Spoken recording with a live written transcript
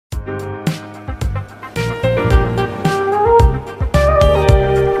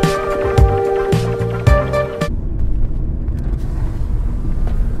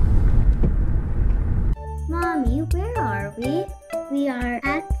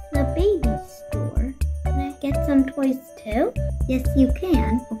the baby store. Can I get some toys too? Yes, you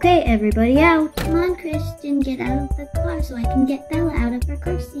can. Okay, everybody out. Come on, Christian, get out of the car so I can get Bella out of her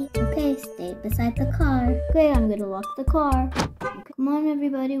car seat. Okay, stay beside the car. Okay, I'm gonna lock the car. Okay, come on,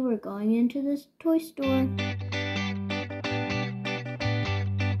 everybody, we're going into this toy store.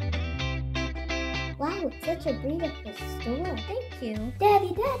 Wow, it's such a beautiful store. Thank you.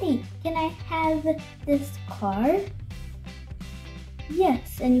 Daddy, can I have this car?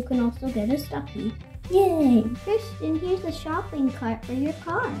 Yes, and you can also get a stuffy. Yay! Christian, here's a shopping cart for your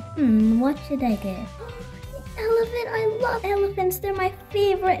car. What should I get? Elephant! I love elephants. They're my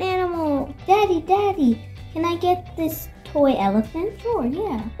favorite animal. Daddy, can I get this toy elephant? Sure,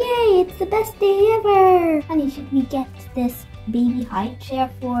 yeah. Yay! It's the best day ever. Honey, should we get this baby high chair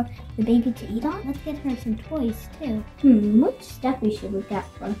for the baby to eat on? Let's get her some toys too. Which stuffy should we get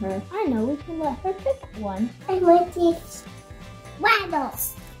for her? I know, we can let her pick one. I want this rattle.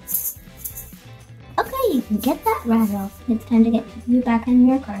 Okay, you can get that rattle. It's time to get you back in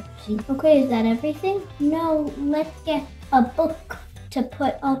your car seat. Okay, is that everything? No, let's get a book to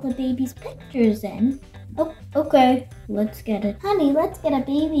put all the baby's pictures in. Oh, okay, let's get it. Honey, let's get a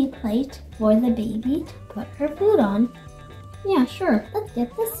baby plate for the baby to put her food on. Yeah, sure, let's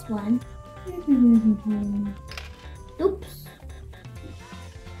get this one. Oops.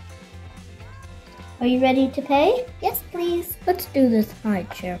 Are you ready to pay? Yes, please. Let's do this high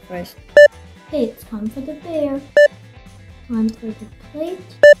chair first. Okay, it's time for the bear. Time for the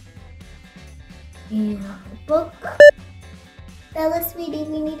plate. And the book. Bella, sweetie,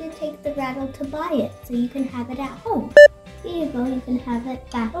 we need to take the rattle to buy it so you can have it at home. Here you go, you can have it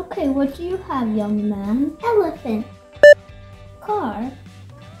back. Okay, what do you have, young man? Elephant. Car.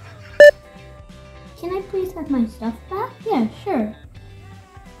 Can I please have my stuff back? Yeah, sure.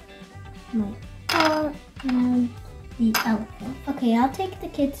 My car and the elephant. Okay, I'll take the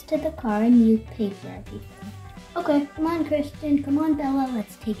kids to the car and you pay for everything. Okay, come on, Christian. Come on, Bella.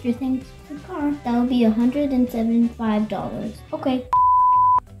 Let's take your things to the car. That'll be $175. Okay.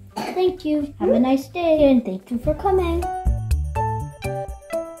 Thank you. Have a nice day and thank you for coming.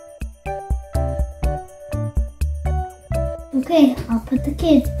 Okay, I'll put the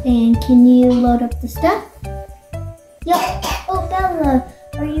kids in. Can you load up the stuff? Yep. Oh, Bella,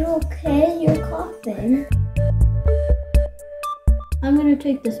 are you okay? You're coughing. I'm gonna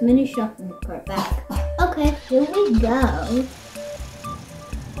take this mini shopping cart back. Okay, here we go.